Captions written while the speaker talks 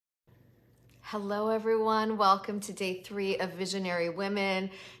Hello, everyone. Welcome to day 3 of Visionary Women.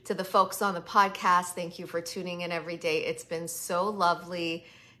 To the folks on the podcast, thank you for tuning in every day. It's been so lovely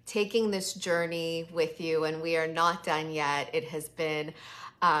taking this journey with you, and we are not done yet. It has been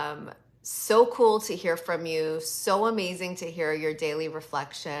so cool to hear from you, so amazing to hear your daily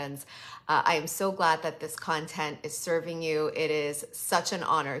reflections. I am so glad that this content is serving you. It is such an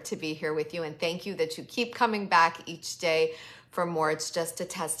honor to be here with you, and thank you that you keep coming back each day for more. It's just a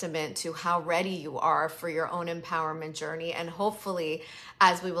testament to how ready you are for your own empowerment journey. And hopefully,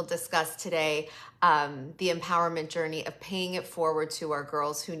 as we will discuss today, the empowerment journey of paying it forward to our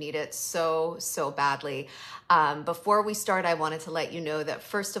girls who need it so badly. Before we start, I wanted to let you know that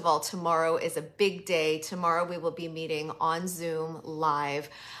first of all, tomorrow is a big day. Tomorrow we will be meeting on Zoom live.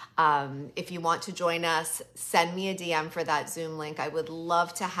 If you want to join us, send me a DM for that Zoom link. I would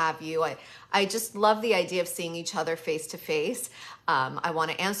love to have you. I just love the idea of seeing each other face to face. I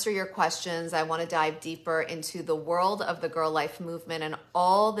want to answer your questions. I want to dive deeper into the world of the Girl Life movement and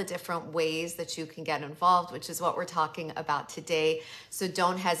all the different ways that you can get involved, which is what we're talking about today. So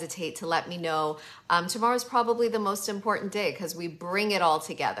don't hesitate to let me know. Tomorrow's probably the most important day because we bring it all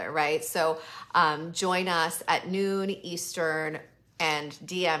together, right? So join us at noon Eastern and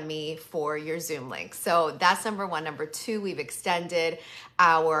DM me for your Zoom link. So that's number one. Number two, we've extended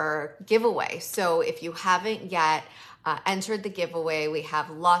our giveaway. So if you haven't yet entered the giveaway, we have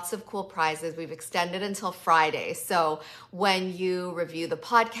lots of cool prizes. We've extended until Friday. So when you review the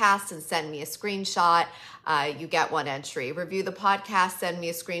podcast and send me a screenshot, you get one entry. Review the podcast, send me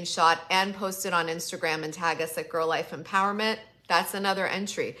a screenshot, and post it on Instagram and tag us at Girl Life Empowerment. That's another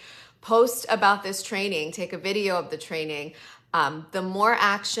entry. Post about this training, take a video of the training. The more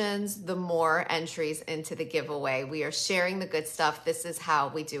actions, the more entries into the giveaway. We are sharing the good stuff. This is how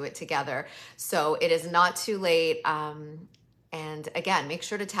we do it together. So it is not too late. And again, make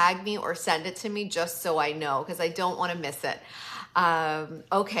sure to tag me or send it to me just so I know, because I don't want to miss it.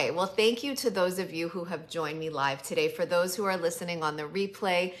 Okay, well, thank you to those of you who have joined me live today. For those who are listening on the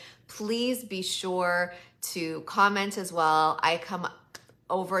replay, please be sure to comment as well. I come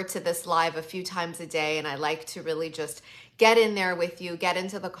over to this live a few times a day, and I like to really just get in there with you, get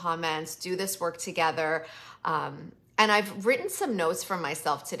into the comments, do this work together. And I've written some notes for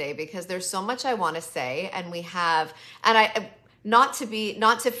myself today because there's so much I want to say, and we have, and I, not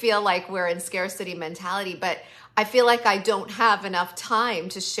to feel like we're in scarcity mentality, but I feel like I don't have enough time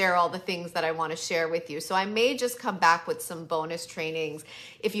to share all the things that I want to share with you. So I may just come back with some bonus trainings.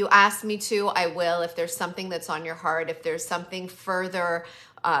 If you ask me to, I will. If there's something that's on your heart, if there's something further,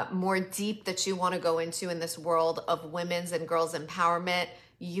 more deep that you want to go into in this world of women's and girls' empowerment,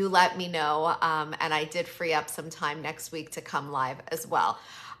 you let me know. And I did free up some time next week to come live as well.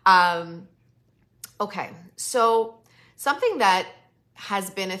 Okay, so something that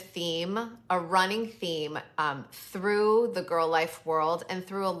has been a theme, a running theme through the Girl Life world and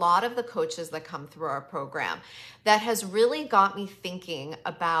through a lot of the coaches that come through our program that has really got me thinking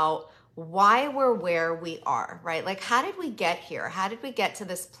about why we're where we are, right? Like, how did we get here? How did we get to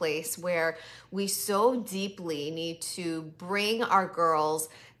this place where we so deeply need to bring our girls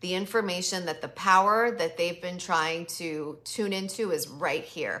the information that the power that they've been trying to tune into is right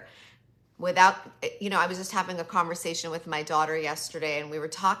here? Without, I was just having a conversation with my daughter yesterday, and we were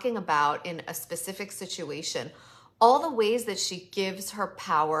talking about, in a specific situation, all the ways that she gives her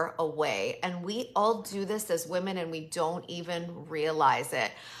power away. And we all do this as women, and we don't even realize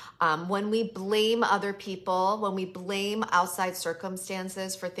it. When we blame other people, when we blame outside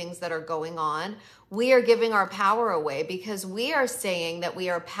circumstances for things that are going on, we are giving our power away because we are saying that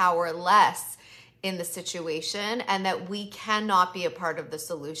we are powerless in the situation and that we cannot be a part of the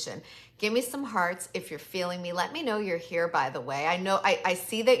solution. Give me some hearts if you're feeling me. Let me know you're here, by the way. I know I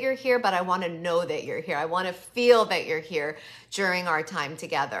see that you're here, but I want to know that you're here. I want to feel that you're here during our time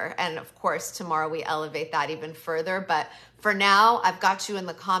together. And of course, tomorrow we elevate that even further. But for now, I've got you in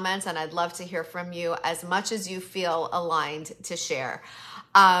the comments, and I'd love to hear from you as much as you feel aligned to share.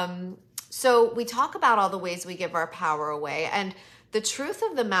 So we talk about all the ways we give our power away. And the truth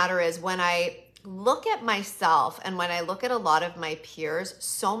of the matter is, when I look at myself and when I look at a lot of my peers,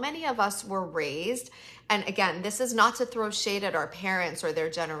 so many of us were raised, and again, this is not to throw shade at our parents or their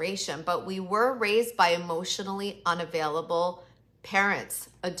generation, but we were raised by emotionally unavailable parents,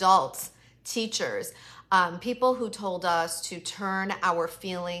 adults, teachers, people who told us to turn our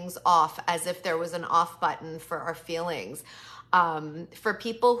feelings off as if there was an off button for our feelings. for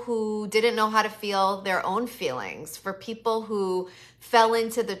people who didn't know how to feel their own feelings, for people who fell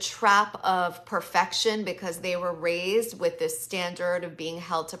into the trap of perfection because they were raised with this standard of being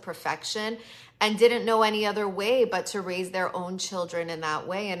held to perfection and didn't know any other way but to raise their own children in that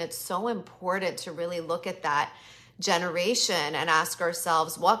way. And it's so important to really look at that generation and ask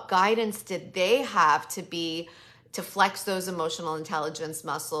ourselves, what guidance did they have to flex those emotional intelligence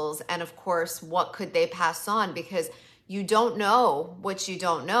muscles? And of course, what could they pass on? Because you don't know what you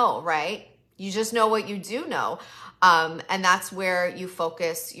don't know, right? You just know what you do know. And that's where you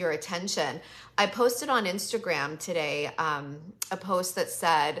focus your attention. I posted on Instagram today a post that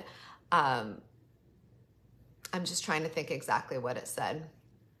said, I'm just trying to think exactly what it said.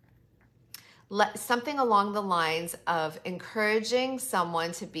 Something along the lines of encouraging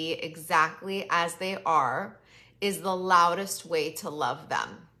someone to be exactly as they are is the loudest way to love them,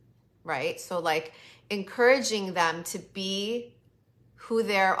 right? So like encouraging them to be who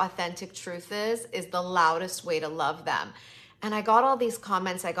their authentic truth is the loudest way to love them. And I got all these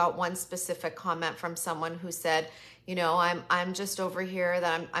comments. I got one specific comment from someone who said, you know, I'm just over here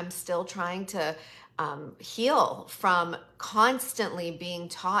that I'm still trying to heal from constantly being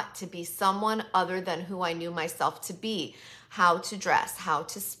taught to be someone other than who I knew myself to be, how to dress, how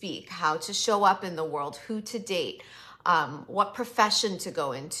to speak, how to show up in the world, who to date, what profession to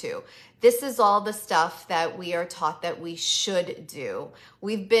go into. This is all the stuff that we are taught that we should do.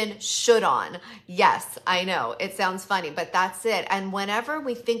 We've been should on. Yes, I know it sounds funny, but that's it. And whenever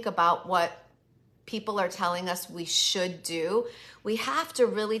we think about what people are telling us we should do, we have to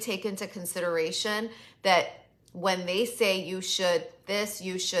really take into consideration that when they say you should this,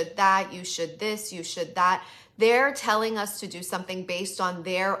 you should that, you should this, you should that, they're telling us to do something based on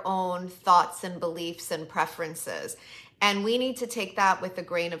their own thoughts and beliefs and preferences. And we need to take that with a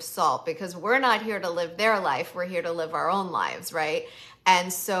grain of salt because we're not here to live their life. We're here to live our own lives, right?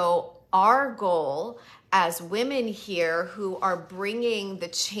 And so our goal as women here who are bringing the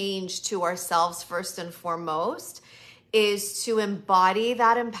change to ourselves first and foremost is to embody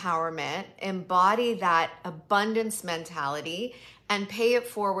that empowerment, embody that abundance mentality, and pay it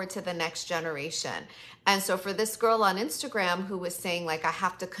forward to the next generation. And so for this girl on Instagram who was saying like, I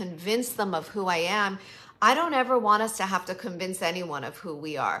have to convince them of who I am, I don't ever want us to have to convince anyone of who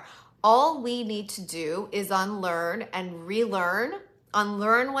we are. All we need to do is unlearn and relearn,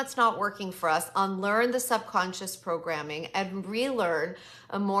 unlearn what's not working for us, unlearn the subconscious programming, and relearn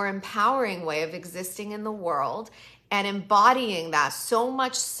a more empowering way of existing in the world and embodying that, so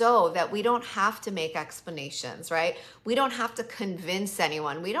much so that we don't have to make explanations, right? We don't have to convince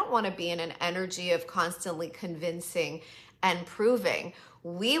anyone. We don't want to be in an energy of constantly convincing and proving.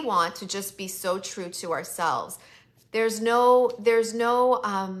 We want to just be so true to ourselves. There's no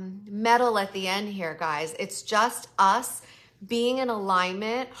medal at the end here, guys. It's just us being in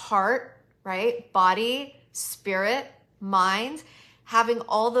alignment, heart, right? Body, spirit, mind, having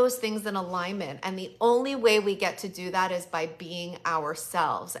all those things in alignment. And the only way we get to do that is by being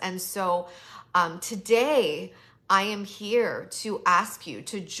ourselves. And so today, I am here to ask you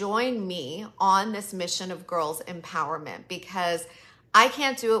to join me on this mission of girls empowerment because I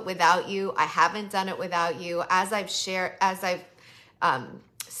can't do it without you. I haven't done it without you. As I've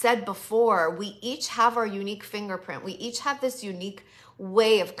said before, we each have our unique fingerprint. We each have this unique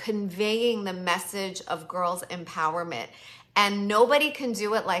way of conveying the message of girls empowerment. And nobody can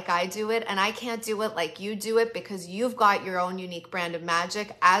do it like I do it, and I can't do it like you do it because you've got your own unique brand of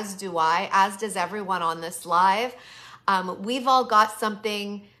magic, as do I, as does everyone on this live. We've all got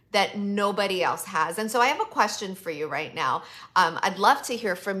something that nobody else has. And so I have a question for you right now. I'd love to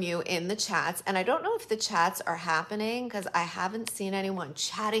hear from you in the chats. And I don't know if the chats are happening because I haven't seen anyone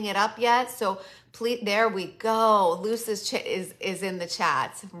chatting it up yet. So please, there we go. Luce is in the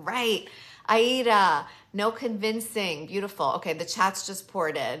chats. Right. Aida, no convincing. Beautiful. Okay, the chat's just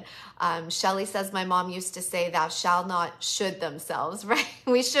poured in. Shelly says, my mom used to say, thou shalt not should themselves, right?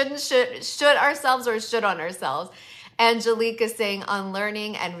 We shouldn't should ourselves or should on ourselves. Angelique is saying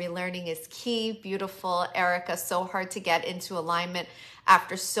unlearning and relearning is key. Beautiful. Erica, so hard to get into alignment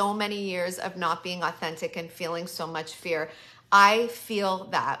after so many years of not being authentic and feeling so much fear. I feel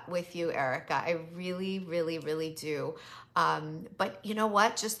that with you, Erica. I really, really, really do. But you know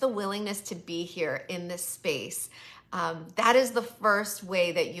what? Just the willingness to be here in this space. That is the first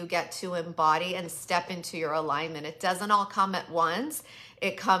way that you get to embody and step into your alignment. It doesn't all come at once.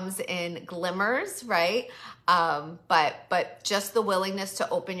 It comes in glimmers, right? But just the willingness to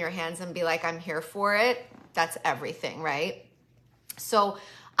open your hands and be like, I'm here for it. That's everything, right? So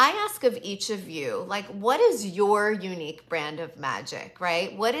I ask of each of you, like, what is your unique brand of magic,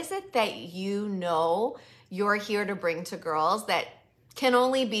 right? What is it that you know you're here to bring to girls that can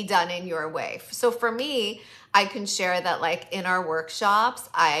only be done in your way. So for me, I can share that like in our workshops,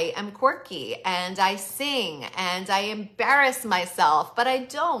 I am quirky and I sing and I embarrass myself, but I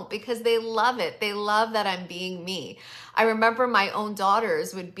don't, because they love it. They love that I'm being me. I remember my own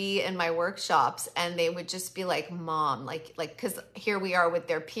daughters would be in my workshops and they would just be like, Mom, like, cause here we are with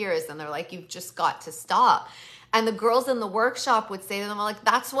their peers and they're like, you've just got to stop. And the girls in the workshop would say to them, like,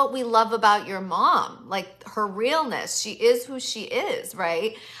 that's what we love about your mom, like her realness. She is who she is,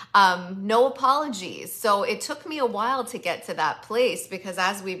 right? No apologies. So it took me a while to get to that place because,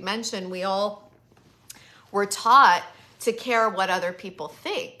 as we've mentioned, we all were taught to care what other people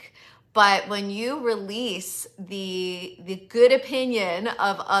think. But when you release the good opinion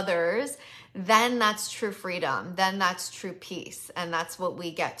of others, then that's true freedom. Then that's true peace. And that's what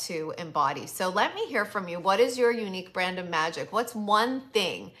we get to embody. So let me hear from you. What is your unique brand of magic? What's one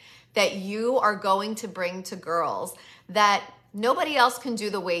thing that you are going to bring to girls that nobody else can do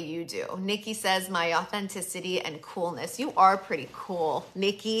the way you do? Nikki says, my authenticity and coolness. You are pretty cool,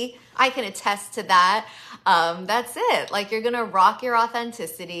 Nikki. I can attest to that. That's it. Like, you're going to rock your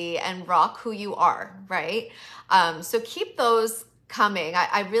authenticity and rock who you are, right? So keep those coming.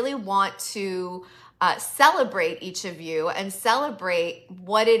 I really want to celebrate each of you and celebrate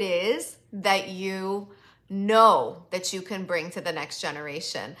what it is that you know that you can bring to the next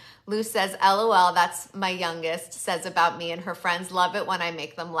generation. Lou says, LOL, that's my youngest, says about me and her friends love it when I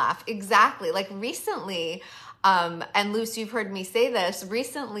make them laugh. Exactly. Like recently, and Luce, you've heard me say this,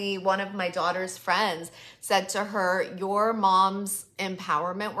 recently one of my daughter's friends said to her, your mom's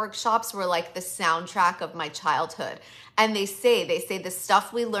empowerment workshops were like the soundtrack of my childhood. And they say the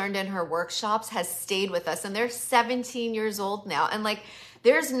stuff we learned in her workshops has stayed with us. And they're 17 years old now. And like,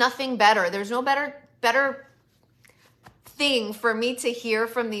 there's nothing better. There's no better thing for me to hear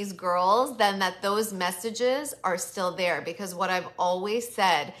from these girls than that those messages are still there. Because what I've always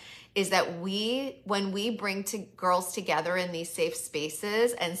said is that when we bring girls together in these safe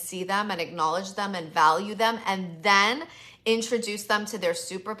spaces and see them and acknowledge them and value them and then introduce them to their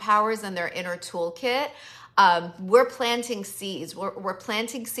superpowers and their inner toolkit, we're planting seeds. We're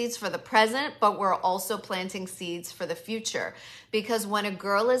planting seeds for the present, but we're also planting seeds for the future. Because when a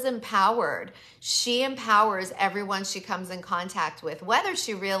girl is empowered, she empowers everyone she comes in contact with, whether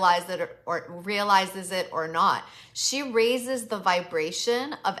she realizes it or not. She raises the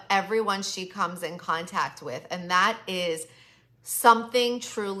vibration of everyone she comes in contact with. And that is something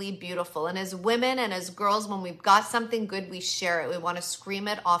truly beautiful. And as women and as girls, when we've got something good, we share it. We want to scream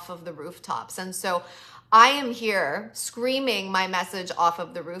it off of the rooftops. And so I am here screaming my message off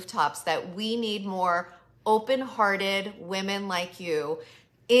of the rooftops that we need more open-hearted women like you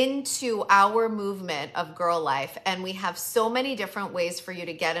into our movement of girl life. And we have so many different ways for you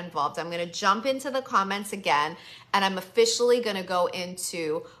to get involved. I'm going to jump into the comments again, and I'm officially going to go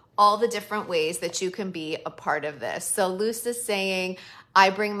into all the different ways that you can be a part of this. So Luce is saying, I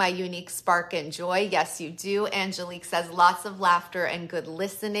bring my unique spark and joy. Yes, you do. Angelique says lots of laughter and good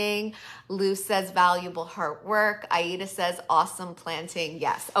listening. Lou says valuable hard work. Aida says awesome planting.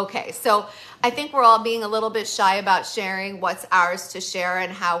 Yes. Okay. So I think we're all being a little bit shy about sharing what's ours to share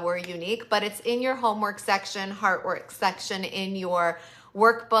and how we're unique, but it's in your homework section, heart work section in your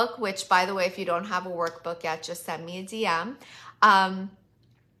workbook, which, by the way, if you don't have a workbook yet, just send me a DM.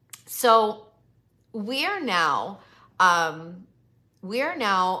 So we are now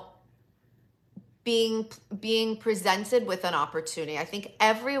being presented with an opportunity. I think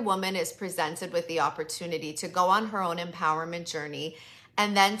every woman is presented with the opportunity to go on her own empowerment journey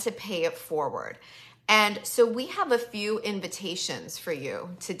and then to pay it forward. And so we have a few invitations for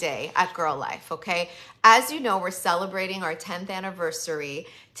you today at Girl Life, okay? As you know, we're celebrating our 10th anniversary.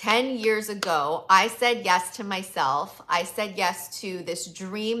 10 years ago, I said yes to myself. I said yes to this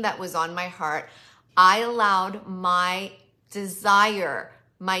dream that was on my heart. I allowed my desire,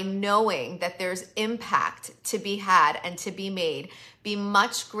 my knowing that there's impact to be had and to be made, be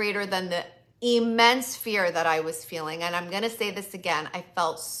much greater than the immense fear that I was feeling. And I'm going to say this again. I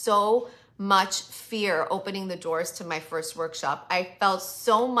felt so much fear opening the doors to my first workshop. I felt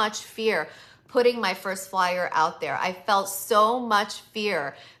so much fear putting my first flyer out there. I felt so much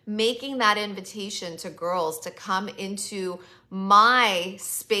fear making that invitation to girls to come into my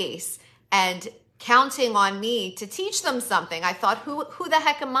space and counting on me to teach them something. I thought, who the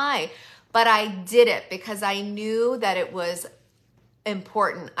heck am I? But I did it because I knew that it was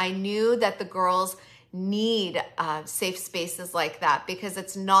important. I knew that the girls need safe spaces like that because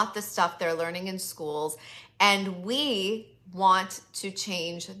it's not the stuff they're learning in schools. And we want to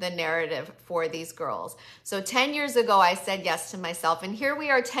change the narrative for these girls. So 10 years ago, I said yes to myself, and here we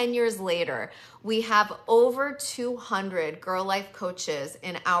are 10 years later. We have over 200 Girl Life coaches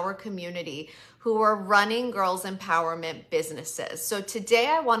in our community who are running girls empowerment businesses. So today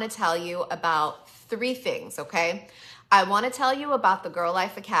I want to tell you about 3 things, okay? I want to tell you about the Girl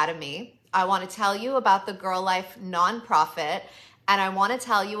Life Academy. I want to tell you about the Girl Life nonprofit, and I want to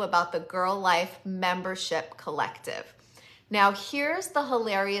tell you about the Girl Life membership collective. Now, here's the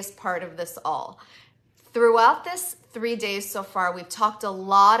hilarious part of this all. Throughout this 3 days so far, we've talked a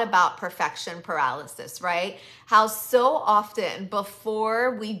lot about perfection paralysis, right? How so often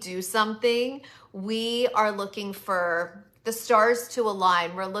before we do something, we are looking for the stars to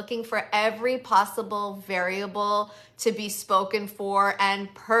align. We're looking for every possible variable to be spoken for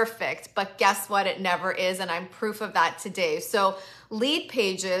and perfect. But guess what? It never is. And I'm proof of that today. So lead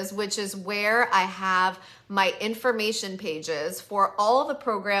pages, which is where I have my information pages for all the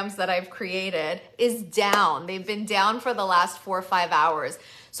programs that I've created, is down. They've been down for the last 4 or 5 hours.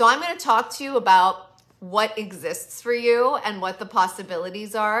 So I'm going to talk to you about what exists for you and what the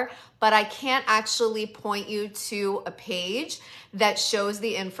possibilities are, but I can't actually point you to a page that shows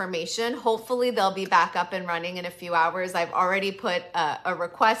the information. Hopefully they'll be back up and running in a few hours. I've already put a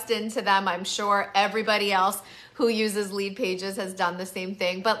request into them. I'm sure everybody else who uses lead pages has done the same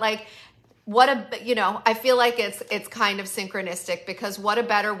thing, but like, I feel like it's kind of synchronistic, because what a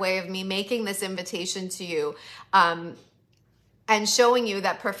better way of me making this invitation to you, and showing you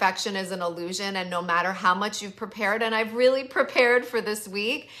that perfection is an illusion, and no matter how much you've prepared, and I've really prepared for this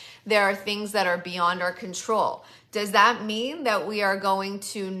week, there are things that are beyond our control. Does that mean that we are going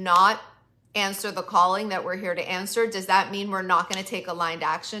to not answer the calling that we're here to answer? Does that mean we're not going to take aligned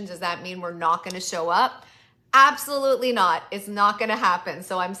action? Does that mean we're not going to show up? Absolutely not. It's not going to happen.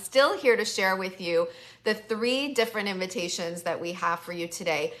 So I'm still here to share with you the 3 different invitations that we have for you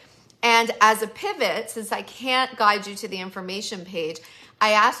today. And as a pivot, since I can't guide you to the information page,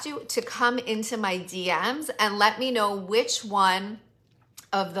 I asked you to come into my DMs and let me know which one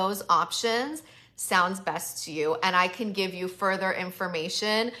of those options sounds best to you. And I can give you further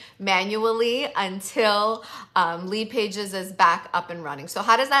information manually until Lead Pages is back up and running. So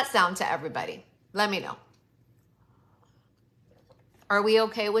how does that sound to everybody? Let me know. Are we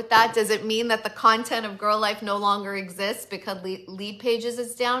okay with that? Does it mean that the content of Girl Life no longer exists because Lead Pages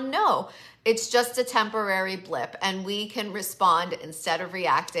is down? No, it's just a temporary blip, and we can respond instead of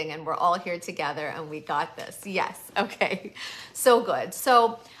reacting, and we're all here together, and we got this. Yes, okay, so good.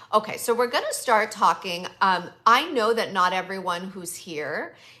 So we're gonna start talking. I know that not everyone who's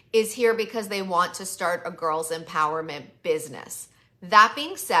here is here because they want to start a girls empowerment business. That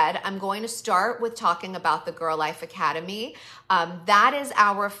being said, I'm going to start with talking about the Girl Life Academy. That is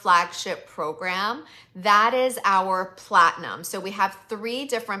our flagship program. That is our platinum. So we have 3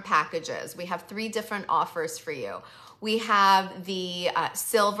 different packages. We have 3 different offers for you. We have the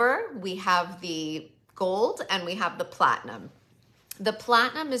silver, we have the gold, and we have the platinum. The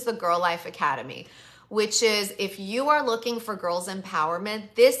platinum is the Girl Life Academy, which is, if you are looking for girls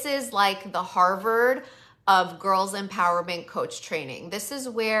empowerment, this is like the Harvard of girls empowerment coach training. This is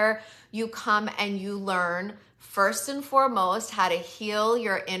where you come and you learn, first and foremost, how to heal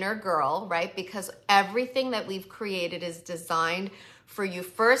your inner girl, right? Because everything that we've created is designed for you,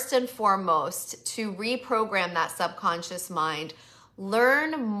 first and foremost, to reprogram that subconscious mind.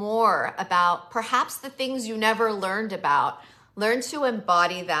 Learn more about perhaps the things you never learned about. Learn to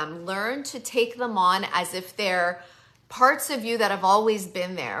embody them. Learn to take them on as if they're parts of you that have always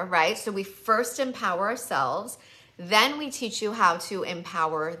been there, right? So we first empower ourselves, then we teach you how to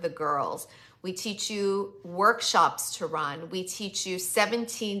empower the girls. We teach you workshops to run. We teach you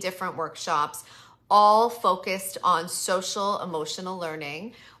 17 different workshops, all focused on social emotional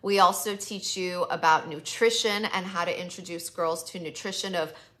learning. We also teach you about nutrition and how to introduce girls to nutrition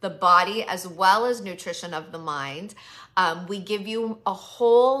of the body as well as nutrition of the mind. We give you a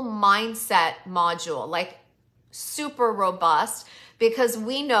whole mindset module, like super robust, because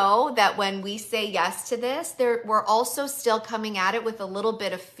we know that when we say yes to this, we're also still coming at it with a little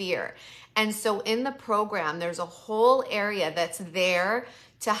bit of fear. And so in the program, there's a whole area that's there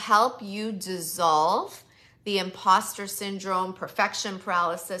to help you dissolve the imposter syndrome, perfection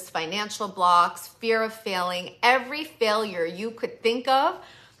paralysis, financial blocks, fear of failing, every failure you could think of.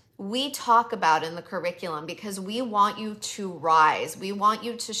 We talk about in the curriculum because we want you to rise, we want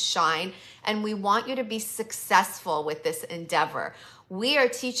you to shine, and we want you to be successful with this endeavor. We are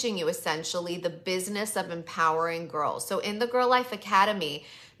teaching you essentially the business of empowering girls. So in the Girl Life Academy,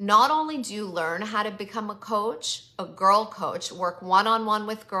 not only do you learn how to become a coach, a girl coach, work one-on-one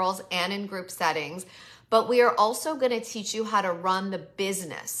with girls and in group settings, but we are also going to teach you how to run the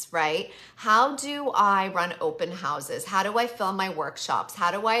business, right? How do I run open houses? How do I fill my workshops?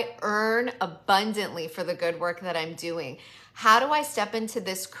 How do I earn abundantly for the good work that I'm doing? How do I step into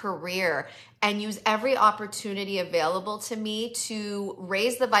this career and use every opportunity available to me to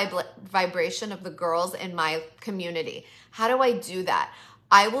raise the vibration of the girls in my community? How do I do that?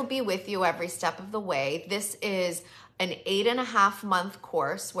 I will be with you every step of the way. This is an 8.5-month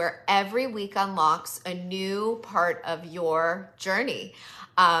course where every week unlocks a new part of your journey.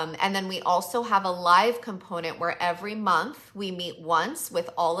 And then we also have a live component where every month we meet once with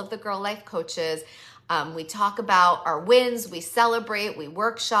all of the Girl Life coaches. We talk about our wins, we celebrate, we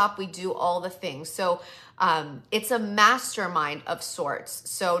workshop, we do all the things. So it's a mastermind of sorts.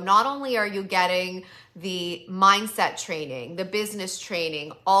 So not only are you getting the mindset training, the business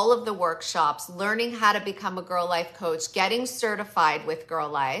training, all of the workshops, learning how to become a Girl Life coach, getting certified with Girl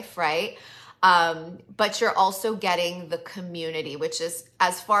Life, right? But you're also getting the community, which is,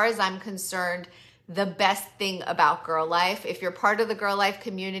 as far as I'm concerned, the best thing about Girl Life. If you're part of the Girl Life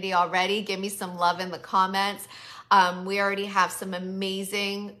community already, give me some love in the comments. We already have some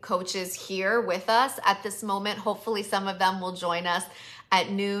amazing coaches here with us at this moment. Hopefully some of them will join us at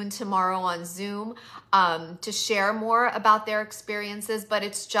noon tomorrow on Zoom to share more about their experiences, but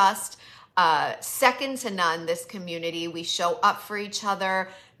it's just second to none, this community. We show up for each other.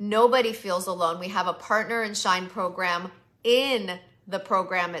 Nobody feels alone. We have a Partner in Shine program in the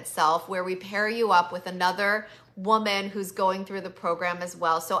program itself where we pair you up with another woman who's going through the program as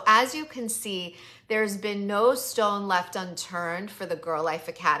well. So as you can see, there's been no stone left unturned for the Girl Life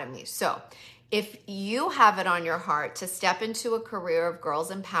Academy. So if you have it on your heart to step into a career of girls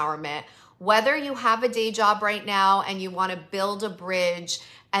empowerment, whether you have a day job right now and you want to build a bridge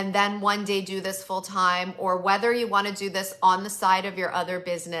and then one day do this full time, or whether you want to do this on the side of your other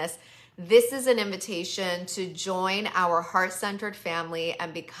business, this is an invitation to join our heart-centered family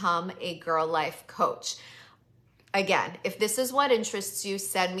and become a Girl Life coach. Again, if this is what interests you,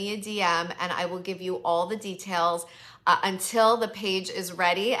 send me a DM and I will give you all the details until the page is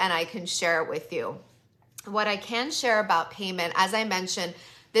ready and I can share it with you. What I can share about payment, as I mentioned,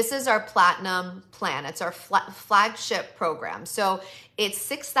 this is our platinum plan. It's our flagship program. So it's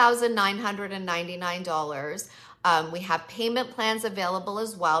 $6,999. We have payment plans available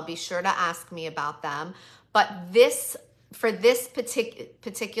as well. Be sure to ask me about them. But for this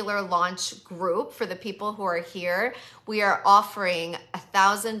particular launch group, for the people who are here, we are offering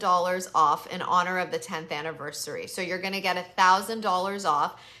 $1,000 off in honor of the 10th anniversary. So you're going to get $1,000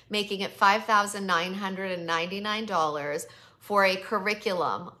 off, making it $5,999 for a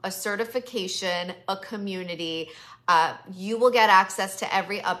curriculum, a certification, a community. You will get access to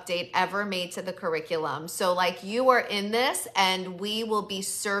every update ever made to the curriculum. So like, you are in this and we will be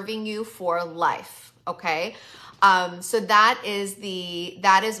serving you for life, okay? So that is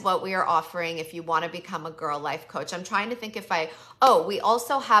what we are offering if you want to become a Girl Life coach. I'm trying to think if we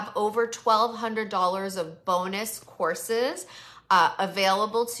also have over $1,200 of bonus courses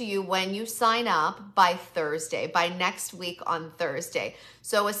available to you when you sign up by Thursday, by next week on Thursday.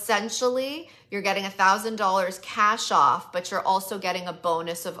 So essentially, you're getting $1,000 cash off, but you're also getting a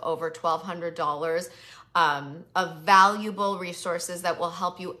bonus of over $1,200 of valuable resources that will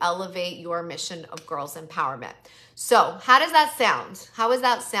help you elevate your mission of girls empowerment. So how does that sound? How is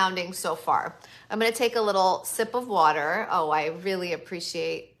that sounding so far? I'm going to take a little sip of water. Oh, I really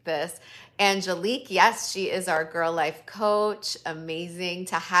appreciate this. Angelique, yes, she is our Girl Life coach. Amazing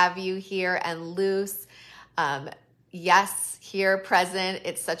to have you here. And Luce, yes, here present.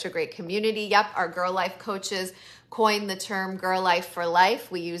 It's such a great community. Yep, our Girl Life coaches coined the term Girl Life for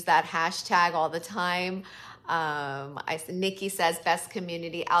Life. We use that hashtag all the time. Nikki says, best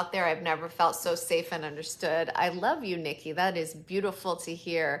community out there. I've never felt so safe and understood. I love you, Nikki. That is beautiful to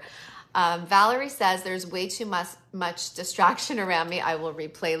hear. Valerie says, there's way too much distraction around me. I will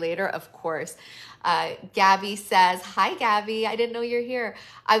replay later, of course. Gabby says, hi, Gabby. I didn't know you're here.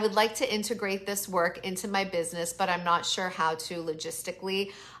 I would like to integrate this work into my business, but I'm not sure how to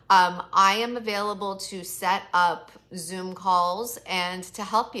logistically. I am available to set up Zoom calls and to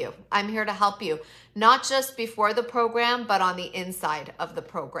help you. I'm here to help you, not just before the program, but on the inside of the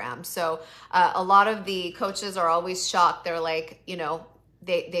program. So a lot of the coaches are always shocked. They're like,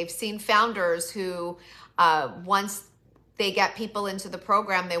 they've seen founders who once they get people into the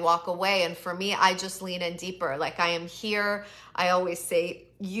program, they walk away. And for me, I just lean in deeper. Like, I am here. I always say,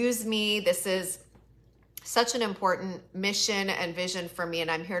 use me. This is such an important mission and vision for me,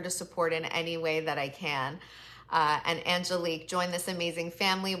 and I'm here to support in any way that I can. And Angelique, join this amazing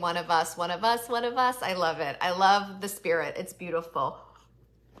family. One of us, one of us, one of us. I love it. I love the spirit. It's beautiful.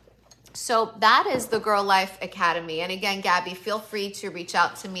 So that is the Girl Life Academy. And again, Gabby, feel free to reach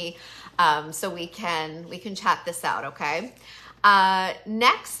out to me so we can chat this out, okay?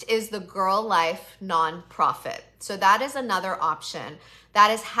 Next is the Girl Life Nonprofit. So that is another option.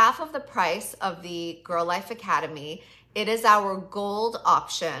 That is half of the price of the Girl Life Academy. It is our gold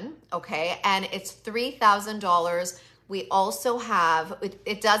option, okay? And it's $3,000. We also have,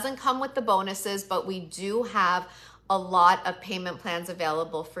 it doesn't come with the bonuses, but we do have a lot of payment plans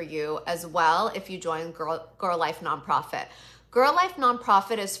available for you as well if you join Girl Life Nonprofit. Girl Life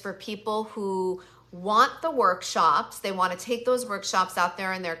Nonprofit is for people who want the workshops. They want to take those workshops out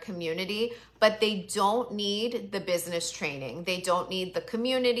there in their community, but they don't need the business training. They don't need the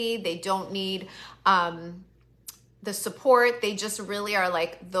community. They don't need the support. They just really are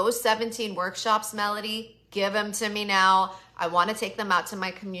like, those 17 workshops, Melody, give them to me now. I want to take them out to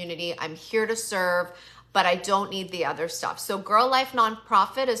my community. I'm here to serve, but I don't need the other stuff. So Girl Life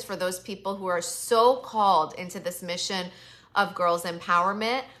Nonprofit is for those people who are so called into this mission of girls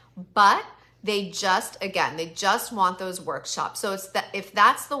empowerment, but they just want those workshops. So if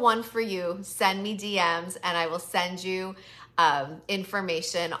that's the one for you, send me DMs and I will send you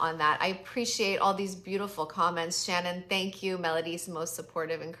information on that. I appreciate all these beautiful comments. Shannon, thank you. Melody's most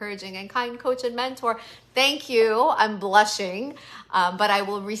supportive, encouraging, and kind coach and mentor. Thank you. I'm blushing, but I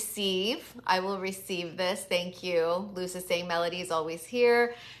will receive this. Thank you. Luz is saying Melody is always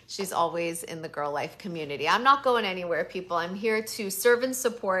here. She's always in the Girl Life community. I'm not going anywhere, people. I'm here to serve and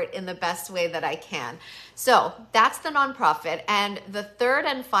support in the best way that I can. So that's the nonprofit. And the third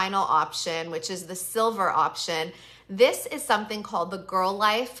and final option, which is the silver option, this is something called the Girl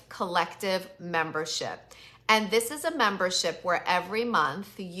Life Collective Membership. And this is a membership where every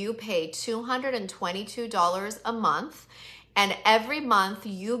month you pay $222 a month. And every month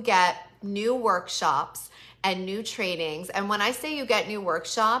you get new workshops and new trainings. And when I say you get new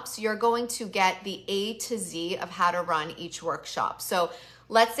workshops, you're going to get the A to Z of how to run each workshop. So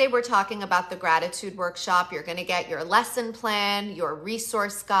let's say we're talking about the gratitude workshop. You're going to get your lesson plan, your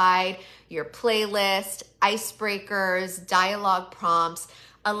resource guide, your playlist, icebreakers, dialogue prompts,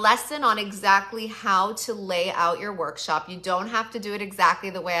 a lesson on exactly how to lay out your workshop. You don't have to do it exactly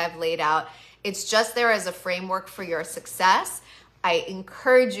the way I've laid out. It's just there as a framework for your success. I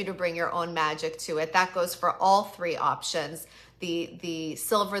encourage you to bring your own magic to it. That goes for all three options, the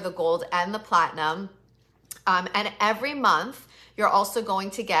silver, the gold, and the platinum. And every month, you're also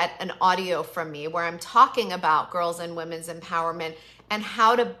going to get an audio from me where I'm talking about girls and women's empowerment and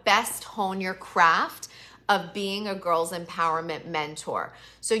how to best hone your craft of being a girls empowerment mentor.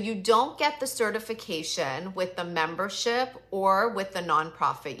 So you don't get the certification with the membership or with the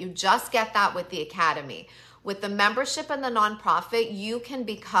nonprofit. You just get that with the academy. With the membership and the nonprofit, you can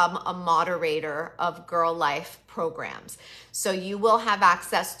become a moderator of Girl Life programs. So you will have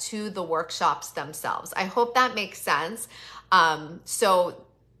access to the workshops themselves. I hope that makes sense. So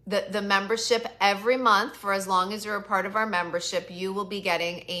the membership every month, for as long as you're a part of our membership, you will be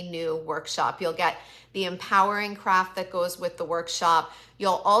getting a new workshop. You'll get the empowering craft that goes with the workshop.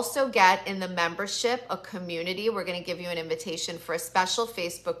 You'll also get in the membership a community. We're going to give you an invitation for a special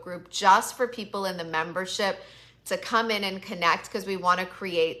Facebook group just for people in the membership to come in and connect, because we want to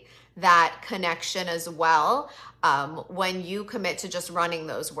create that connection as well when you commit to just running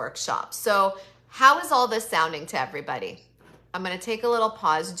those workshops. So how is all this sounding to everybody? I'm going to take a little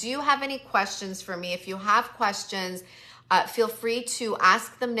pause. Do you have any questions for me? If you have questions, feel free to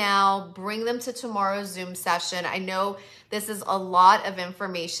ask them now, bring them to tomorrow's Zoom session. I know this is a lot of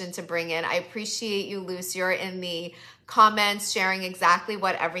information to bring in. I appreciate you, Luce. You're in the comments sharing exactly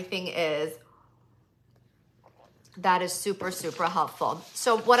what everything is. That is super, super helpful.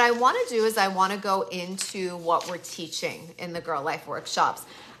 So what I want to do is I want to go into what we're teaching in the Girl Life workshops.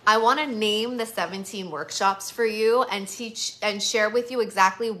 I want to name the 17 workshops for you and teach and share with you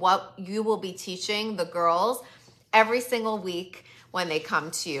exactly what you will be teaching the girls every single week when they come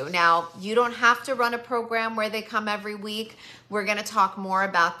to you. Now, you don't have to run a program where they come every week. We're going to talk more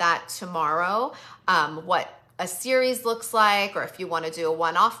about that tomorrow, what a series looks like, or if you want to do a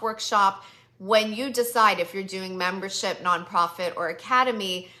one-off workshop. When you decide if you're doing membership, nonprofit, or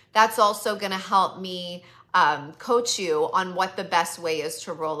academy, that's also going to help me coach you on what the best way is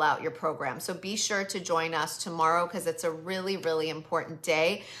to roll out your program. So be sure to join us tomorrow because it's a really, really important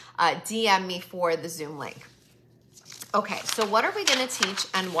day. DM me for the Zoom link. Okay, so what are we going to teach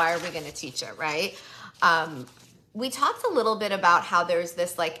and why are we going to teach it, right? We talked a little bit about how there's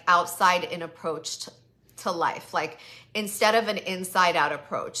this like outside-in approach to life, like instead of an inside out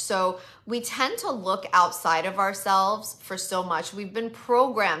approach. So we tend to look outside of ourselves for so much. We've been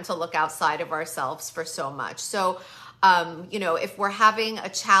programmed to look outside of ourselves for so much. So, if we're having a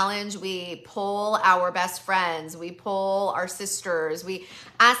challenge, we poll our best friends, we poll our sisters, we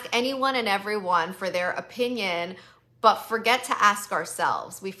ask anyone and everyone for their opinion, but forget to ask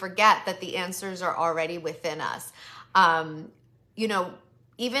ourselves. We forget that the answers are already within us.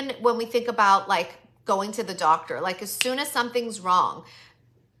 Even when we think about like going to the doctor, like as soon as something's wrong,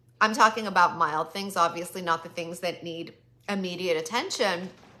 I'm talking about mild things, obviously not the things that need immediate attention,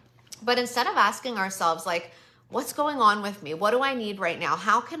 but instead of asking ourselves like, what's going on with me? What do I need right now?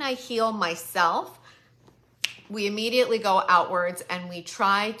 How can I heal myself? We immediately go outwards and we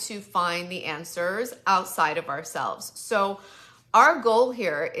try to find the answers outside of ourselves. So our goal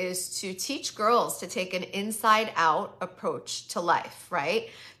here is to teach girls to take an inside out approach to life, right?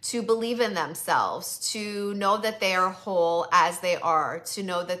 To believe in themselves, to know that they are whole as they are, to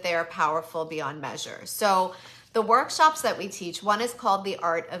know that they are powerful beyond measure. So the workshops that we teach, one is called The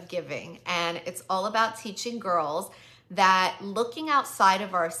Art of Giving, and it's all about teaching girls that looking outside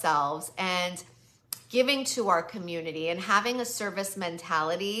of ourselves and giving to our community and having a service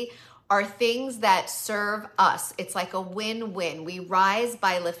mentality are things that serve us. It's like a win-win. We rise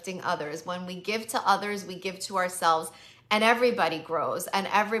by lifting others. When we give to others, we give to ourselves, and everybody grows and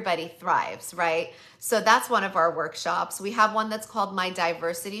everybody thrives, right? So that's one of our workshops. We have one that's called My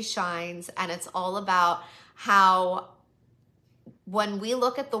Diversity Shines, and it's all about how when we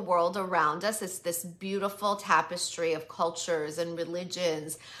look at the world around us, it's this beautiful tapestry of cultures and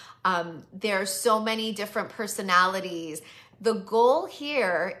religions. There's so many different personalities. The goal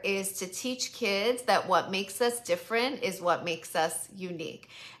here is to teach kids that what makes us different is what makes us unique.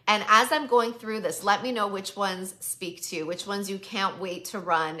 And as I'm going through this, let me know which ones speak to you, which ones you can't wait to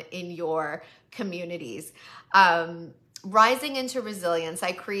run in your communities. Rising into Resilience.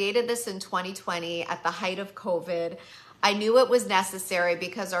 I created this in 2020 at the height of COVID. I knew it was necessary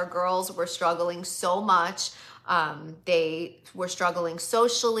because our girls were struggling so much. They were struggling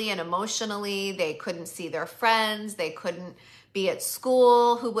socially and emotionally. They couldn't see their friends. They couldn't be at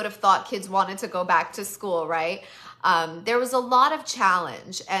school. Who would have thought kids wanted to go back to school, right? There was a lot of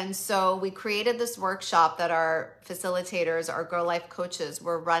challenge. And so we created this workshop that our facilitators, our Girl Life coaches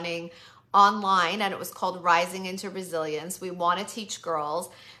were running online, and it was called Rising into Resilience. We want to teach girls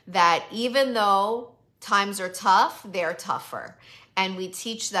that even though times are tough, they're tougher. And we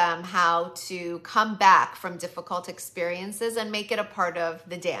teach them how to come back from difficult experiences and make it a part of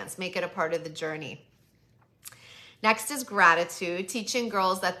the dance, make it a part of the journey. Next is Gratitude, teaching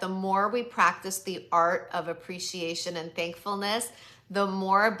girls that the more we practice the art of appreciation and thankfulness, the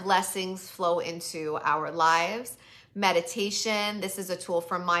more blessings flow into our lives. Meditation, this is a tool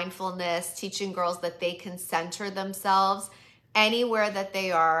for mindfulness, teaching girls that they can center themselves anywhere that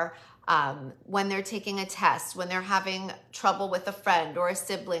they are. When they're taking a test, when they're having trouble with a friend or a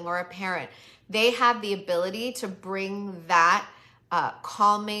sibling or a parent, they have the ability to bring that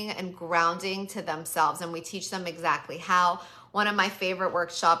calming and grounding to themselves. And we teach them exactly how. One of my favorite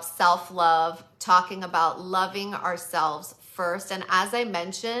workshops, Self-Love, talking about loving ourselves first. And as I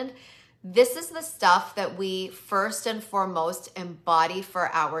mentioned, this is the stuff that we first and foremost embody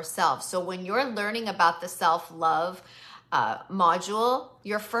for ourselves. So when you're learning about the self-love module,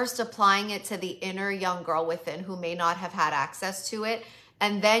 you're first applying it to the inner young girl within who may not have had access to it,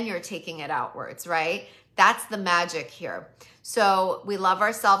 and then you're taking it outwards, right? That's the magic here. So we love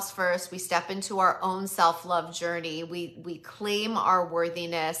ourselves first. We step into our own self-love journey. We claim our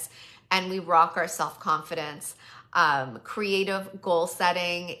worthiness, and we rock our self-confidence. Creative goal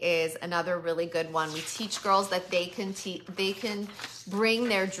setting is another really good one. We teach girls that they can bring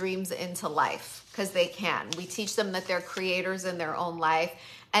their dreams into life, because they can. We teach them that they're creators in their own life.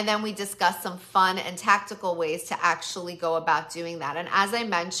 And then we discuss some fun and tactical ways to actually go about doing that. And as I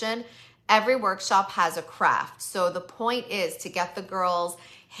mentioned, every workshop has a craft. So the point is to get the girls'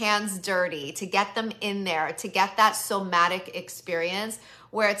 hands dirty, to get them in there, to get that somatic experience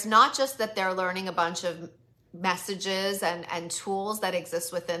where it's not just that they're learning a bunch of messages and tools that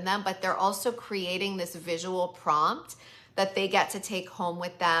exist within them, but they're also creating this visual prompt that they get to take home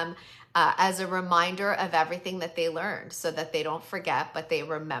with them as a reminder of everything that they learned, so that they don't forget, but they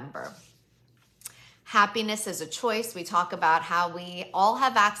remember. Happiness is a choice. We talk about how we all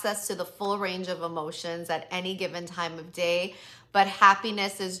have access to the full range of emotions at any given time of day, but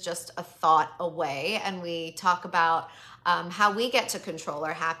happiness is just a thought away. And we talk about how we get to control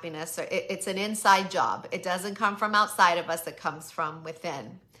our happiness. It's an inside job. It doesn't come from outside of us. It comes from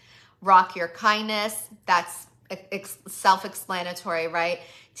within. Rock Your Kindness. That's self-explanatory, right?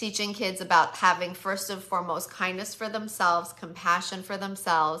 Teaching kids about having first and foremost kindness for themselves, compassion for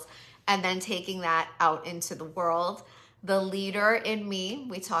themselves, and then taking that out into the world. The leader in me,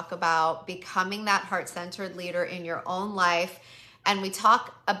 we talk about becoming that heart-centered leader in your own life. And we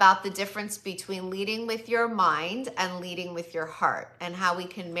talk about the difference between leading with your mind and leading with your heart and how we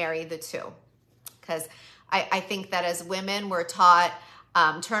can marry the two. Because I think that as women, we're taught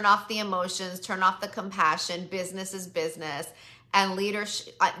turn off the emotions, turn off the compassion, business is business. And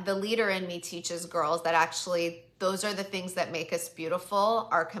the leader in me teaches girls that actually those are the things that make us beautiful,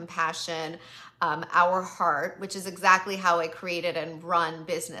 our compassion, our heart, which is exactly how I created and run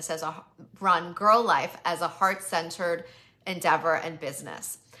run Girl Life as a heart-centered endeavor and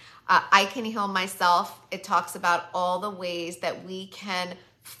business. I Can Heal Myself. It talks about all the ways that we can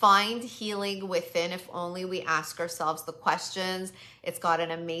find healing within if only we ask ourselves the questions. It's got an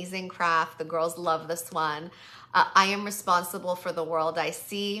amazing craft. The girls love this one. I Am Responsible for the World I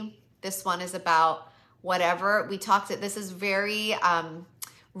See. This one is about whatever we talked. This is very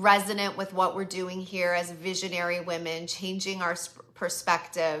resonant with what we're doing here as visionary women, changing our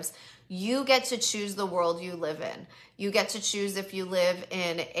perspectives. You get to choose the world you live in. You get to choose if you live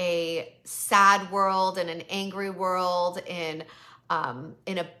in a sad world, in an angry world, in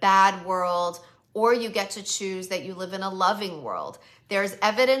a bad world, or you get to choose that you live in a loving world. There's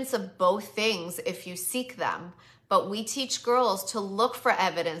evidence of both things if you seek them, but we teach girls to look for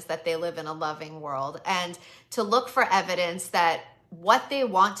evidence that they live in a loving world and to look for evidence that what they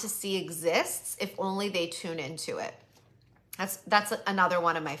want to see exists if only they tune into it. That's another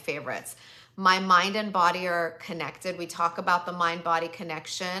one of my favorites. My mind and body are connected. We talk about the mind-body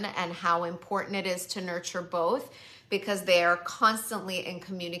connection and how important it is to nurture both because they are constantly in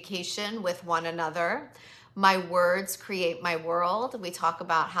communication with one another. My words create my world. We talk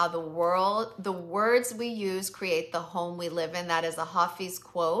about how the words we use create the home we live in. That is a Hafiz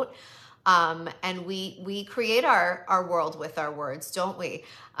quote. And we create our world with our words, don't we?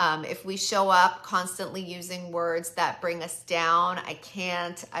 If we show up constantly using words that bring us down, I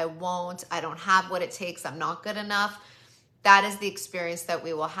can't, I won't, I don't have what it takes, I'm not good enough, that is the experience that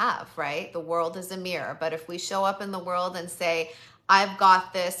we will have, right? The world is a mirror. But if we show up in the world and say, I've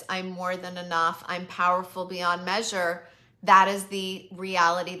got this, I'm more than enough, I'm powerful beyond measure, that is the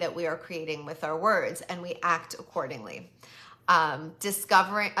reality that we are creating with our words, and we act accordingly.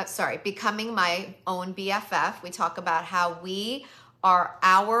 Becoming my own BFF. We talk about how we are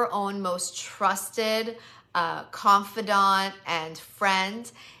our own most trusted confidant and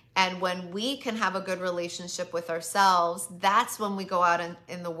friend. And when we can have a good relationship with ourselves, that's when we go out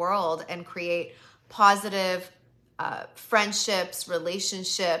in the world and create positive friendships,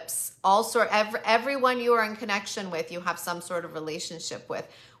 relationships, everyone you are in connection with, you have some sort of relationship with.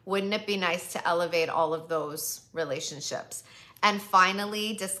 Wouldn't it be nice to elevate all of those relationships? And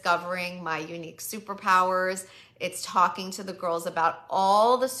finally, discovering my unique superpowers. It's talking to the girls about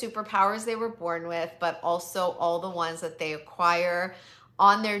all the superpowers they were born with, but also all the ones that they acquire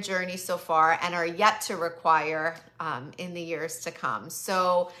on their journey so far and are yet to require in the years to come.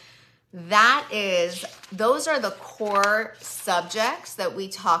 So those are the core subjects that we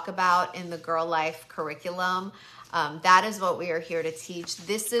talk about in the Girl Life curriculum. That is what we are here to teach.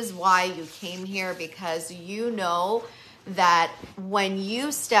 This is why you came here, because you know that when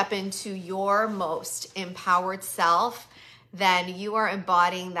you step into your most empowered self, then you are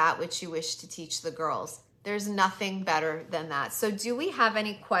embodying that which you wish to teach the girls. There's nothing better than that. So do we have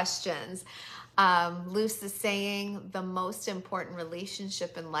any questions? Luce is saying the most important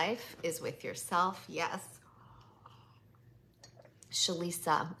relationship in life is with yourself. Yes.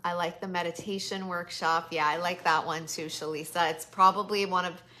 Shalisa, I like the meditation workshop. Yeah, I like that one too, Shalisa. It's probably one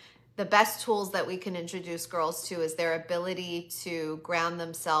of the best tools that we can introduce girls to is their ability to ground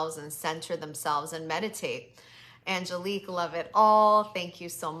themselves and center themselves and meditate. Angelique, love it all. Thank you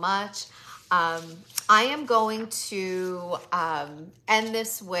so much. I am going to end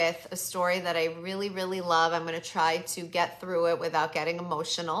this with a story that I really, really love. I'm going to try to get through it without getting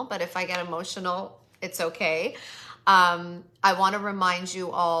emotional, but if I get emotional, it's okay. I want to remind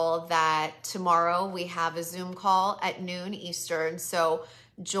you all that tomorrow we have a Zoom call at noon Eastern. So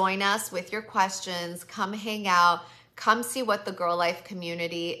join us with your questions. Come hang out. Come see what the Girl Life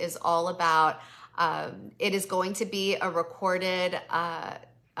community is all about. It is going to be a recorded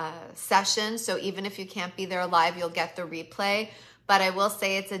session. So even if you can't be there live, you'll get the replay. But I will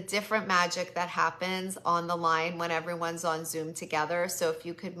say it's a different magic that happens on the line when everyone's on Zoom together. So if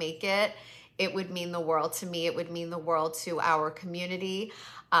you could make it, it would mean the world to me. It would mean the world to our community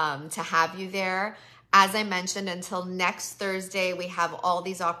to have you there. As I mentioned, until next Thursday, we have all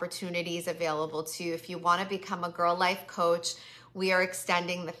these opportunities available to you. If you want to become a Girl Life coach, we are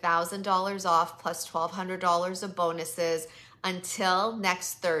extending the $1,000 off plus $1,200 of bonuses until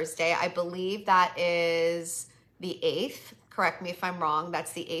next Thursday. I believe that is the 8th. Correct me if I'm wrong.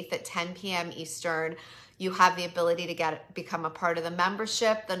 That's the 8th at 10 p.m. Eastern. You have the ability to become a part of the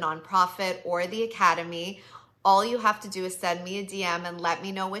membership, the nonprofit, or the academy. All you have to do is send me a DM and let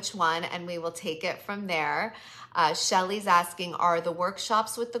me know which one, and we will take it from there. Shelly's asking, are the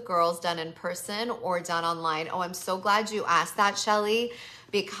workshops with the girls done in person or done online? Oh, I'm so glad you asked that, Shelly,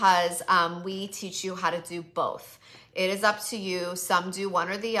 because we teach you how to do both. It is up to you. Some do one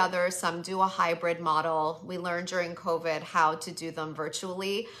or the other. Some do a hybrid model. We learned during COVID how to do them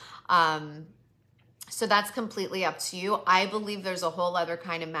virtually. So that's completely up to you. I believe there's a whole other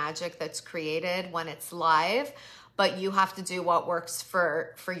kind of magic that's created when it's live, but you have to do what works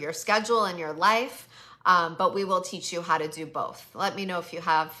for your schedule and your life. But we will teach you how to do both. Let me know if you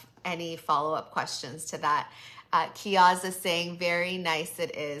have any follow-up questions to that. Kiaz is saying, very nice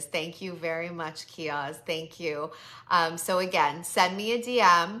it is. Thank you very much, Kiaz. Thank you. So again, send me a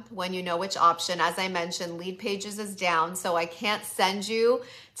DM when you know which option. As I mentioned, Lead Pages is down, so I can't send you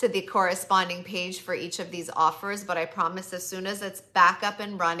to the corresponding page for each of these offers, but I promise as soon as it's back up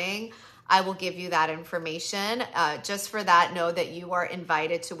and running, I will give you that information. Just for that, know that you are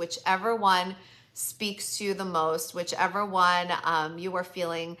invited to whichever one speaks to you the most, whichever one you are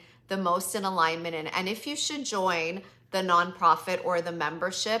feeling the most in alignment in. And if you should join the nonprofit or the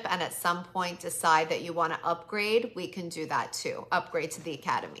membership and at some point decide that you want to upgrade, we can do that too. Upgrade to the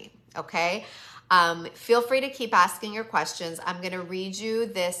academy. Okay. Feel free to keep asking your questions. I'm going to read you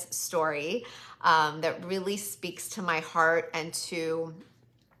this story that really speaks to my heart and to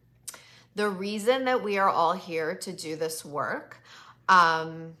the reason that we are all here to do this work.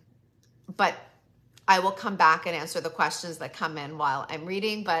 But I will come back and answer the questions that come in while I'm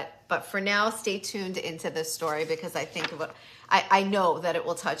reading, but for now, stay tuned into this story because I know that it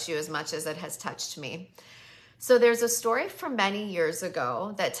will touch you as much as it has touched me. So there's a story from many years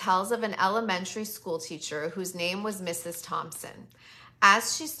ago that tells of an elementary school teacher whose name was Mrs. Thompson.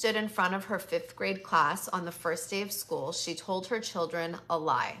 As she stood in front of her 5th grade class on the first day of school, she told her children a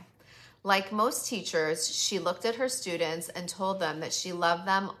lie. Like most teachers, she looked at her students and told them that she loved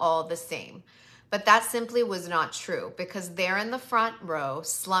them all the same. But that simply was not true because there in the front row,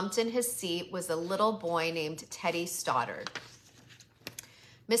 slumped in his seat, was a little boy named Teddy Stoddard.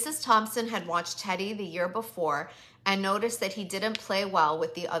 Mrs. Thompson had watched Teddy the year before and noticed that he didn't play well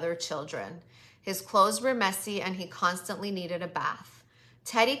with the other children. His clothes were messy and he constantly needed a bath.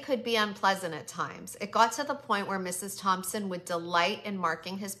 Teddy could be unpleasant at times. It got to the point where Mrs. Thompson would delight in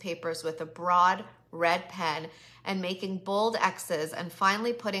marking his papers with a broad red pen and making bold X's and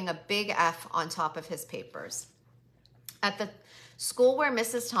finally putting a big F on top of his papers. At the school where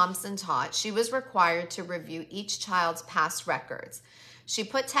Mrs. Thompson taught, she was required to review each child's past records. She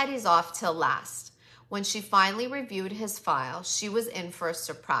put Teddy's off till last. When she finally reviewed his file, she was in for a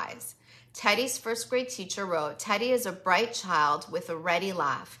surprise. Teddy's 1st grade teacher wrote, "Teddy is a bright child with a ready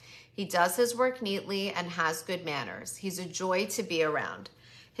laugh. He does his work neatly and has good manners. He's a joy to be around."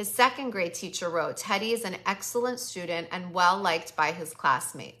 His 2nd grade teacher wrote, "Teddy is an excellent student and well liked by his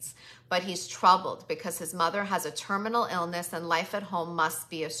classmates, but he's troubled because his mother has a terminal illness and life at home must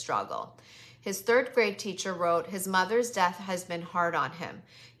be a struggle." His 3rd grade teacher wrote, "His mother's death has been hard on him.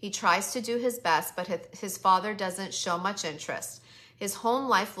 He tries to do his best, but his father doesn't show much interest. His home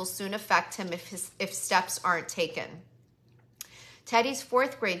life will soon affect him if steps aren't taken." Teddy's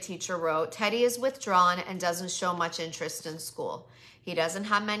 4th grade teacher wrote, "Teddy is withdrawn and doesn't show much interest in school. He doesn't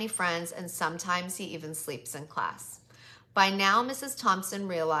have many friends and sometimes he even sleeps in class." By now, Mrs. Thompson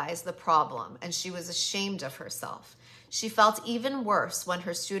realized the problem and she was ashamed of herself. She felt even worse when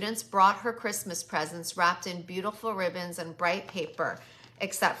her students brought her Christmas presents wrapped in beautiful ribbons and bright paper,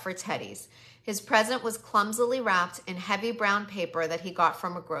 except for Teddy's. His present was clumsily wrapped in heavy brown paper that he got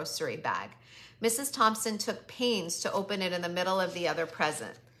from a grocery bag. Mrs. Thompson took pains to open it in the middle of the other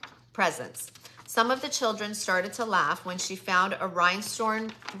presents. Some of the children started to laugh when she found a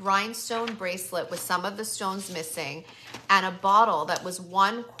rhinestone bracelet with some of the stones missing and a bottle that was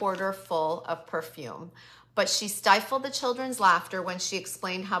 1/4 full of perfume. But she stifled the children's laughter when she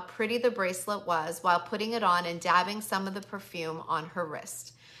explained how pretty the bracelet was while putting it on and dabbing some of the perfume on her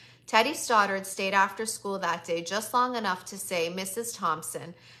wrist. Teddy Stoddard stayed after school that day just long enough to say, "Mrs.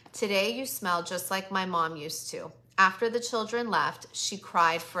 Thompson, today you smell just like my mom used to." After the children left, she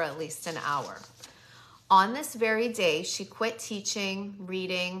cried for at least an hour. On this very day, she quit teaching,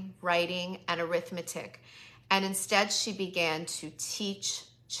 reading, writing, and arithmetic, and instead she began to teach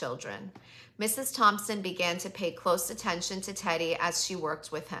children. Mrs. Thompson began to pay close attention to Teddy as she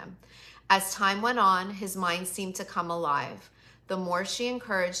worked with him. As time went on, his mind seemed to come alive. The more she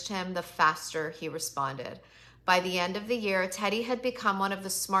encouraged him, the faster he responded. By the end of the year, Teddy had become one of the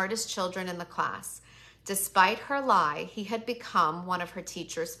smartest children in the class. Despite her lie, he had become one of her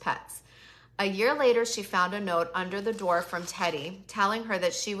teacher's pets. A year later, she found a note under the door from Teddy telling her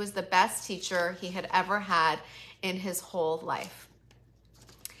that she was the best teacher he had ever had in his whole life.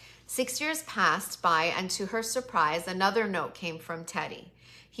 6 years passed by, and to her surprise, another note came from Teddy.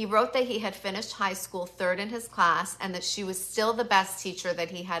 He wrote that he had finished high school third in his class and that she was still the best teacher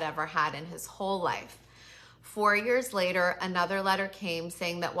that he had ever had in his whole life. 4 years later, another letter came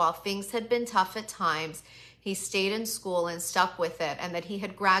saying that while things had been tough at times, he stayed in school and stuck with it, and that he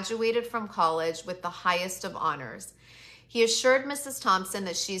had graduated from college with the highest of honors. He assured Mrs. Thompson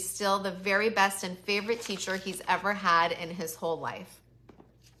that she's still the very best and favorite teacher he's ever had in his whole life.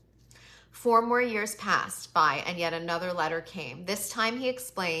 4 more years passed by, and yet another letter came. This time he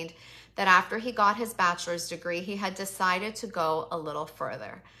explained that after he got his bachelor's degree, he had decided to go a little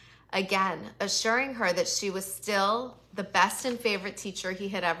further. Again, assuring her that she was still the best and favorite teacher he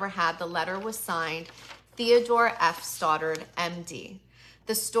had ever had, the letter was signed, Theodore F. Stoddard, MD.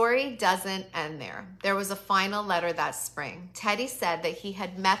 The story doesn't end there. There was a final letter that spring. Teddy said that he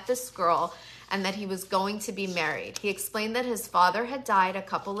had met this girl and that he was going to be married. He explained that his father had died a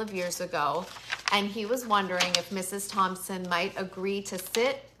couple of years ago, and he was wondering if Mrs. Thompson might agree to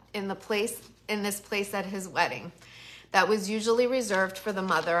sit in this place at his wedding that was usually reserved for the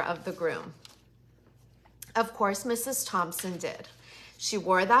mother of the groom. Of course, Mrs. Thompson did. She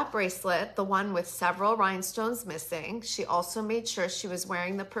wore that bracelet, the one with several rhinestones missing. She also made sure she was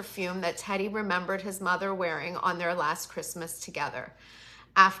wearing the perfume that Teddy remembered his mother wearing on their last Christmas together.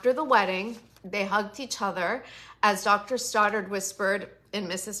 After the wedding, they hugged each other as Dr. Stoddard whispered in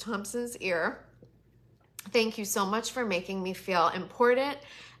Mrs. Thompson's ear, "Thank you so much for making me feel important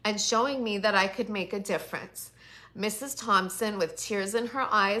and showing me that I could make a difference." Mrs. Thompson, with tears in her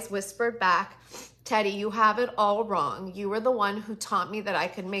eyes, whispered back, "Teddy, you have it all wrong. You were the one who taught me that I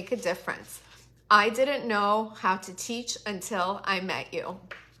could make a difference. I didn't know how to teach until I met you."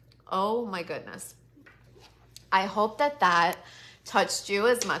 Oh my goodness. I hope that touched you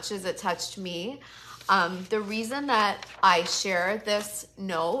as much as it touched me. The reason that I share this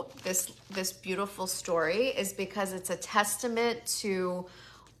note, this beautiful story, is because it's a testament to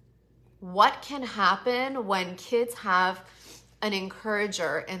what can happen when kids have an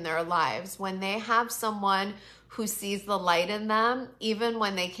encourager in their lives, when they have someone who sees the light in them, even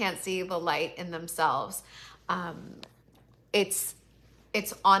when they can't see the light in themselves. It's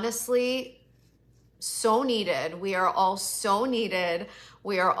honestly so needed. We are all so needed.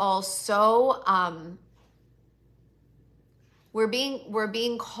 We are all so, we're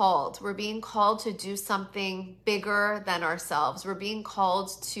being called. We're being called to do something bigger than ourselves. We're being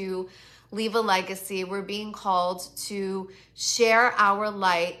called to leave a legacy. We're being called to share our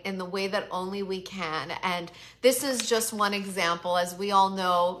light in the way that only we can. And this is just one example. As we all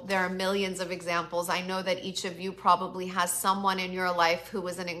know, there are millions of examples. I know that each of you probably has someone in your life who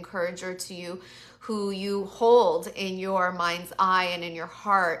was an encourager to you, who you hold in your mind's eye and in your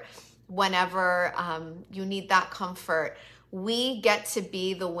heart whenever you need that comfort. We get to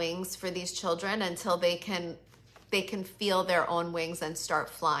be the wings for these children until they can feel their own wings and start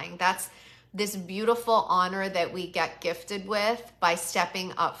flying. That's this beautiful honor that we get gifted with by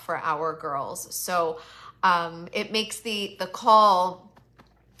stepping up for our girls. So it makes the call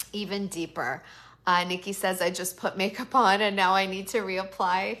even deeper. Nikki says, "I just put makeup on and now I need to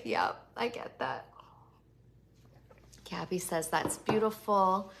reapply." Yep, I get that. Gabby says, "That's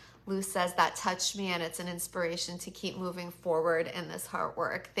beautiful." Lou says, "That touched me and it's an inspiration to keep moving forward in this hard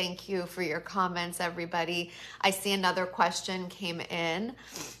work." Thank you for your comments, everybody. I see another question came in,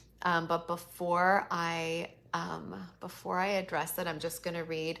 but before I address it, I'm just going to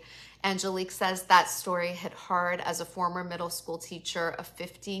read. Angelique says, "That story hit hard. As a former middle school teacher of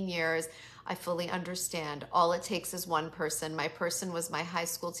 15 years, I fully understand. All it takes is one person. My person was my high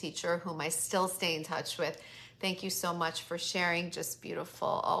school teacher, whom I still stay in touch with. Thank you so much for sharing. Just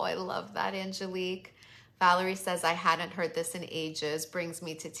beautiful." Oh, I love that, Angelique. Valerie says, "I hadn't heard this in ages. Brings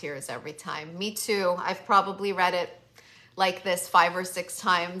me to tears every time." Me too. I've probably read it like this 5 or 6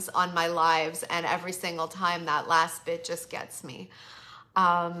 times on my lives, and every single time that last bit just gets me.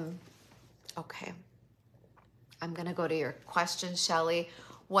 Okay. I'm going to go to your question, Shelley.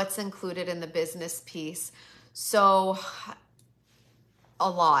 What's included in the business piece? So a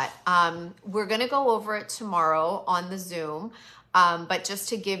lot. We're going to go over it tomorrow on the Zoom. But just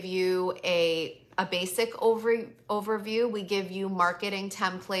to give you a basic overview, we give you marketing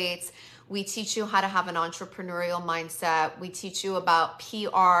templates. We teach you how to have an entrepreneurial mindset. We teach you about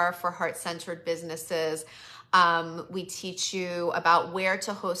PR for heart-centered businesses. We teach you about where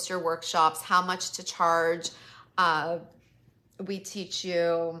to host your workshops, how much to charge. We teach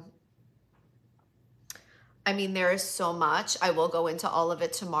you, I mean, there is so much. I will go into all of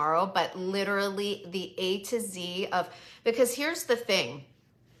it tomorrow, but literally the A to Z of, because here's the thing.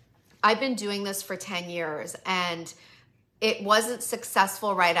 I've been doing this for 10 years and it wasn't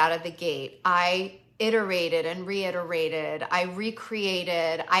successful right out of the gate. I iterated and reiterated. I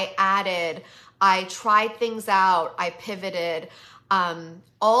recreated. I added. I tried things out. I pivoted.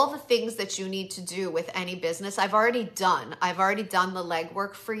 All the things that you need to do with any business, I've already done. I've already done the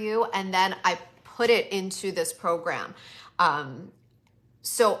legwork for you, and then I put it into this program.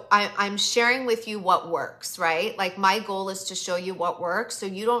 So I'm sharing with you what works, right? Like my goal is to show you what works. So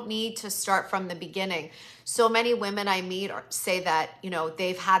you don't need to start from the beginning. So many women I meet say that, you know,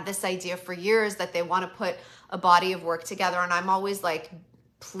 they've had this idea for years that they want to put a body of work together. And I'm always like,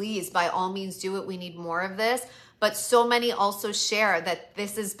 please, by all means, do it. We need more of this. But so many also share that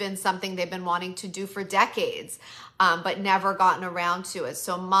this has been something they've been wanting to do for decades, but never gotten around to it.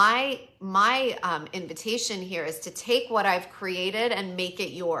 So my invitation here is to take what I've created and make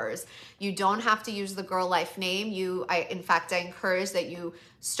it yours. You don't have to use the Girl Life name. In fact, I encourage that you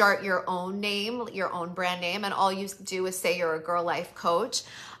start your own name, your own brand name, and all you do is say you're a Girl Life coach.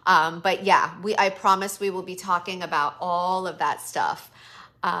 But yeah, I promise we will be talking about all of that stuff.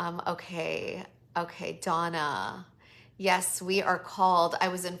 Okay, Donna. Yes, we are called. I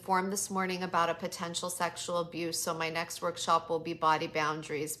was informed this morning about a potential sexual abuse, so my next workshop will be body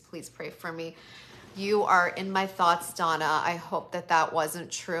boundaries. Please pray for me. You are in my thoughts, Donna. I hope that that wasn't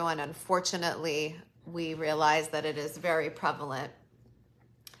true, and unfortunately, we realize that it is very prevalent.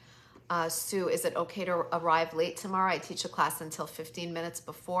 Sue, is it okay to arrive late tomorrow? I teach a class until 15 minutes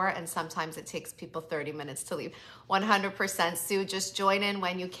before, and sometimes it takes people 30 minutes to leave. 100%, Sue, just join in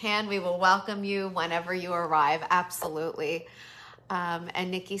when you can. We will welcome you whenever you arrive. Absolutely.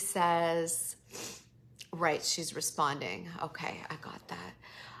 And Nikki says, right, she's responding. Okay, I got that.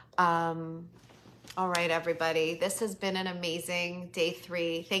 All right, everybody. This has been an amazing day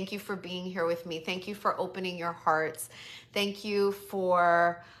 3. Thank you for being here with me. Thank you for opening your hearts. Thank you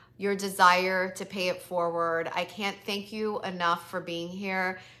for your desire to pay it forward. I can't thank you enough for being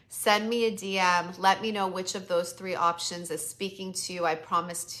here. Send me a DM. Let me know which of those 3 options is speaking to you. I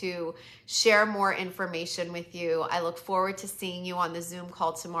promise to share more information with you. I look forward to seeing you on the Zoom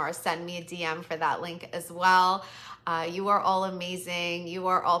call tomorrow. Send me a DM for that link as well. You are all amazing. You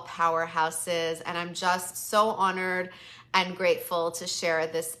are all powerhouses. And I'm just so honored and grateful to share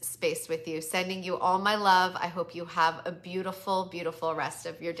this space with you. Sending you all my love. I hope you have a beautiful, beautiful rest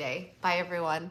of your day. Bye, everyone.